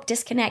it's like, oh,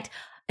 disconnect.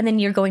 And then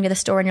you're going to the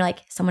store and you're like,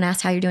 someone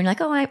asked how you're doing. You're like,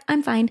 oh,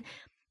 I'm fine.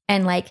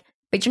 And like,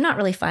 but you're not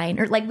really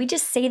fine. Or like, we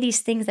just say these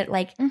things that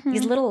like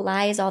these little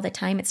lies all the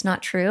time. It's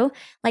not true.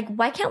 Like,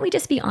 why can't we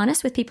just be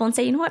honest with people and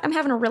say, you know what? I'm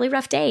having a really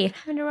rough day.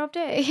 Having a rough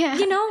day. Yeah.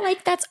 You know,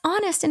 like that's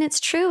honest and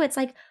it's true. It's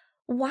like,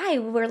 why?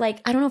 We're like,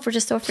 I don't know if we're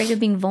just so afraid of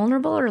being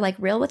vulnerable or like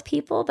real with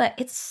people, but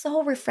it's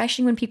so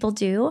refreshing when people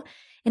do.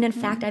 And in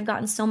fact, I've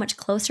gotten so much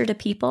closer to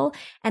people.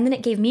 And then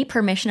it gave me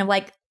permission of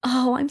like,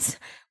 oh,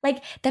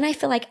 like, then I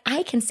feel like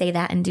I can say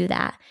that and do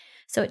that.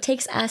 So it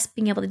takes us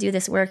being able to do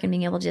this work and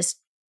being able to just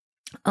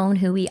own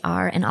who we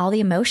are and all the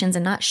emotions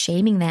and not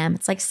shaming them.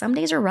 It's like some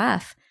days are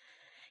rough,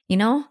 you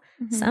know?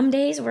 Some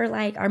days we're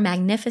like our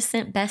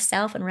magnificent best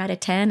self and we're at a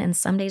 10, and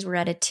some days we're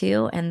at a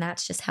 2, and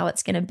that's just how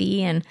it's going to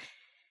be. And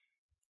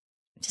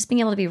just being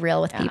able to be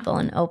real with people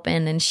and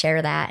open and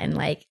share that and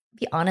like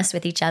be honest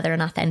with each other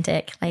and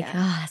authentic. Like,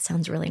 oh, that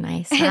sounds really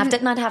nice.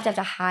 Not have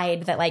to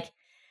hide that like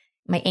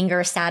my anger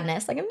or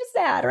sadness. Like I'm just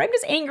sad or I'm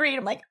just angry. And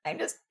I'm like, I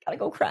just gotta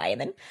go cry.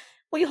 And then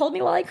will you hold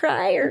me while I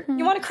cry? Or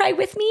you want to cry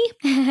with me?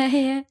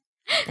 Yeah,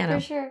 for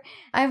sure.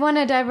 I want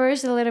to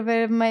diverge a little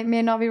bit. It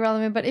may not be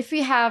relevant, but if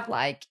we have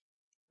like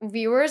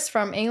viewers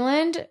from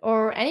England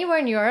or anywhere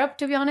in Europe,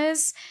 to be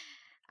honest,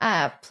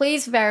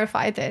 please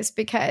verify this,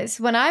 because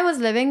when I was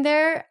living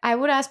there, I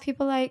would ask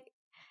people like,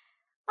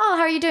 oh,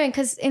 how are you doing?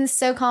 Because it's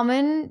so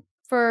common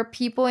for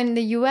people in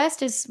the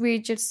US,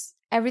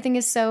 everything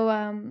is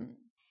so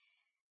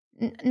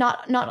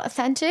not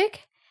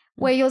authentic,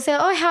 where you'll say,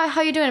 oh,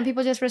 how you doing? And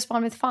people just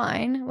respond with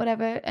fine,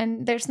 whatever.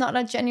 And there's not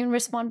a genuine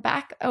response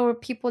back or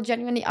people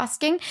genuinely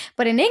asking.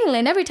 But in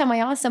England, every time I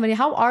ask somebody,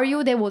 how are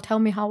you? They will tell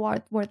me how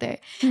were they.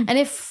 And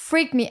it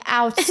freaked me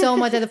out so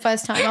much at the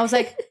first time. I was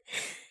like,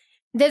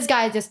 this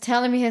guy is just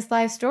telling me his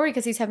life story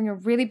because he's having a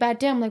really bad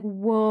day. I'm like,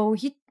 whoa,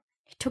 he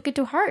took it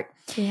to heart.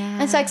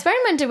 Yeah. And so I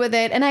experimented with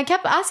it. And I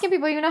kept asking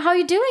people, you know, how are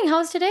you doing?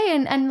 How's today?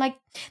 And like,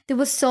 there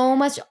was so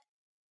much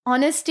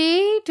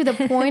honesty to the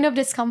point of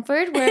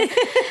discomfort where,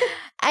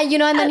 you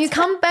know, and then you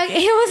come back. It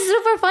was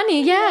super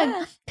funny.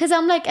 Yeah. Because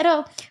I'm like at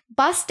a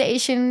bus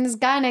station, this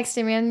guy next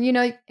to me. And, you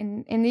know,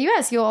 in the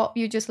US,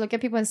 you just look at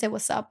people and say,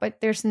 what's up?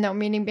 But there's no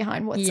meaning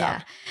behind what's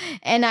up.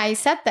 And I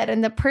said that.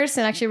 And the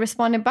person actually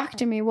responded back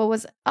to me, what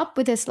was up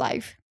with his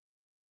life?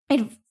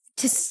 It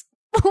just...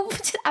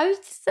 I was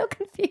so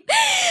confused,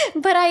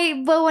 but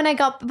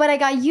I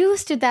got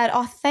used to that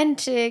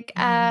authentic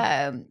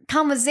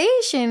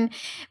conversation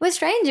with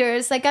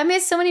strangers. Like I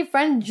made so many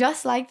friends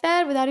just like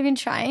that without even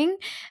trying,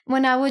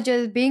 when I was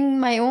just being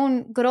my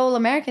own good old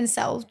American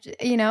self,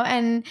 you know.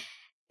 And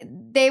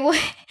they were,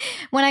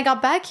 when I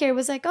got back here, it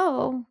was like,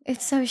 oh,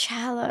 it's so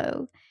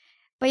shallow.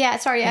 But yeah,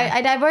 sorry,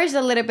 I diverged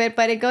a little bit,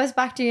 but it goes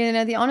back to, you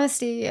know, the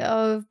honesty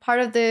of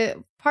part of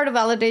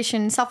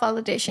validation,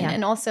 self-validation,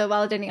 and also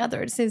validating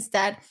others is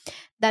that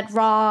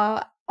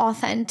raw,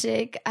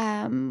 authentic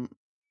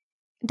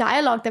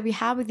dialogue that we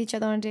have with each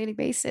other on a daily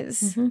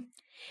basis.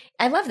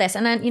 I love this.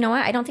 And then, you know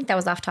what? I don't think that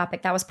was off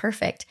topic. That was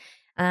perfect.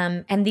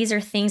 And these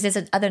are things, is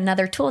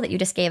another tool that you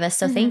just gave us.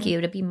 So thank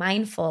you, to be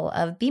mindful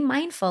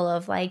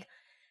of like,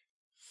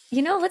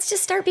 you know, let's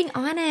just start being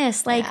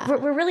honest. Like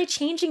we're really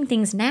changing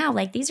things now.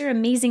 Like these are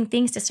amazing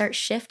things to start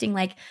shifting,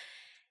 like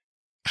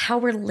how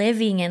we're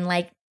living, and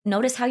like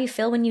notice how you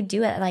feel when you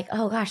do it. Like,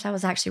 oh gosh, that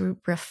was actually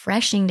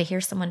refreshing to hear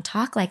someone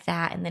talk like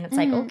that. And then it's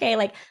like, okay,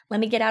 like let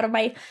me get out of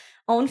my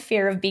own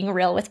fear of being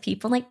real with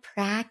people, and like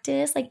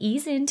practice, like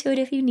ease into it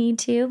if you need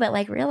to, but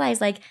like realize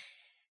like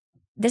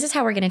this is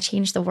how we're going to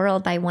change the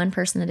world, by one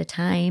person at a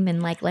time,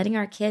 and like letting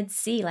our kids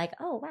see like,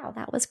 oh, wow,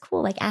 that was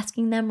cool. Like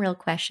asking them real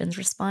questions,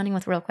 responding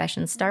with real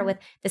questions. Start with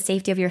the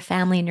safety of your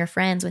family and your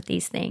friends with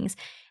these things,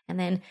 and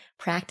then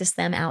practice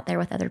them out there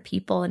with other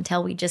people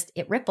until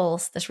it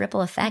ripples. This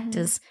ripple effect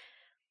is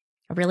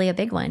really a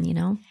big one, you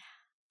know?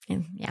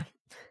 And yeah.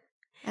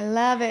 I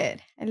love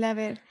it.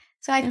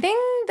 So I think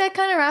that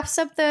kind of wraps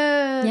up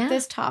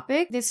this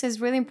topic. This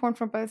is really important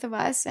for both of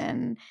us,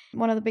 and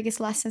one of the biggest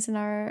lessons in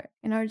our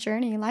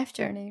journey, life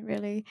journey,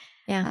 really.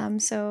 Yeah.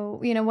 So,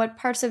 what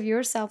parts of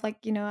yourself, I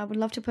would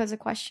love to pose a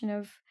question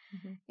of,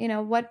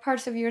 what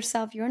parts of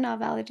yourself you're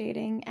not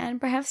validating, and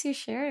perhaps you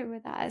share it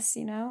with us,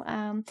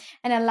 and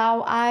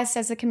allow us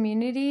as a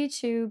community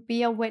to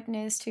be a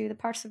witness to the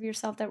parts of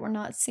yourself that we're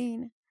not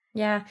seeing.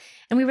 Yeah.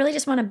 And we really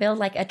just want to build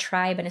like a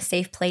tribe and a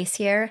safe place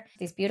here.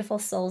 These beautiful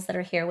souls that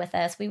are here with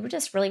us. We would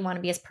just really want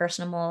to be as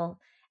personable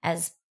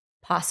as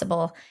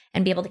possible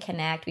and be able to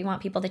connect. We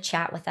want people to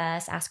chat with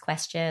us, ask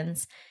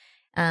questions,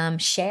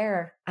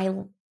 share.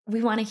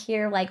 We want to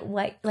hear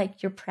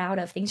what you're proud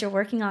of, things you're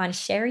working on.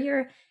 Share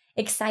your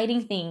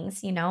exciting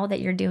things, that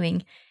you're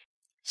doing.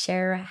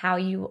 Share how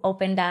you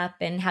opened up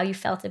and how you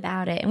felt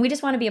about it. And we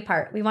just want to be a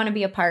part. We want to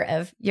be a part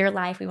of your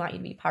life. We want you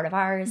to be part of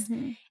ours,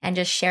 and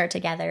just share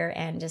together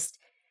and just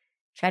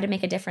try to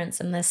make a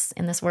difference in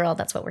this world.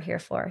 That's what we're here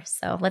for.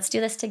 So let's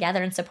do this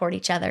together and support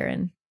each other,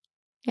 and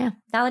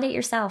validate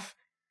yourself.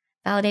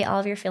 Validate all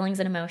of your feelings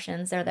and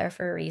emotions. They're there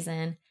for a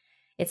reason.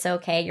 It's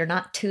okay. You're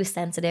not too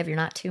sensitive. You're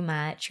not too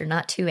much. You're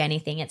not too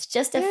anything. It's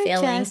just a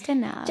feeling. Just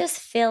enough. Just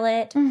feel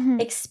it,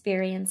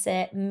 experience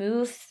it,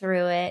 move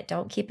through it.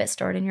 Don't keep it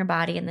stored in your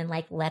body, and then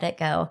let it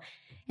go.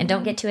 And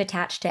don't get too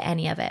attached to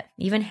any of it.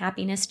 Even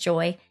happiness,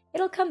 joy,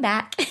 it'll come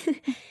back.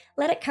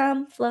 Let it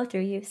come, flow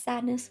through you.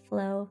 Sadness,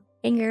 flow.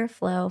 Anger,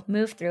 flow.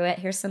 Move through it.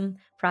 Here's some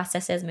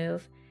processes.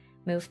 Move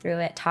through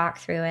it. Talk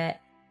through it.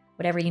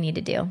 Whatever you need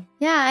to do.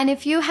 Yeah. And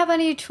if you have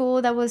any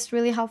tool that was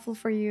really helpful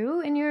for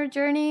you in your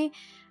journey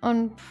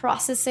on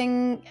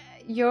processing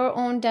your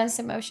own dense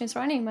emotions or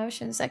any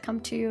emotions that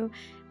come to you,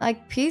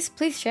 please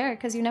share it,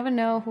 because you never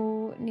know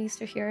who needs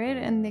to hear it,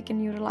 and they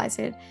can utilize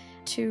it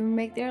to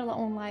make their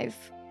own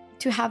life,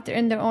 to have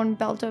in their own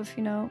belt of,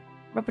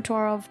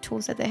 repertoire of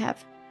tools that they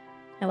have.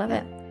 I love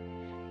it.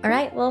 All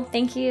right. Well,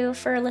 thank you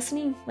for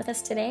listening with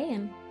us today,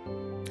 and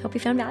hope you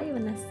found value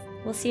in this.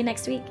 We'll see you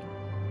next week.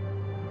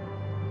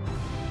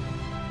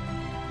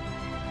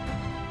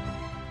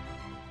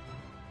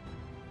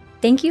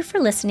 Thank you for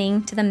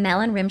listening to the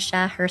Mel and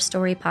Rimsha Her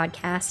Story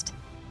podcast.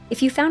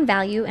 If you found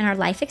value in our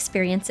life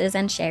experiences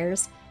and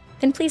shares,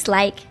 then please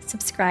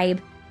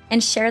subscribe,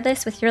 and share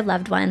this with your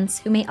loved ones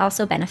who may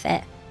also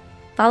benefit.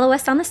 Follow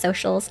us on the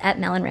socials at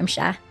Mel and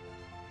Rimsha.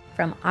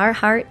 From our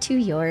heart to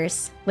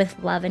yours, with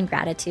love and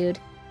gratitude.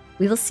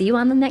 We will see you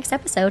on the next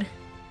episode.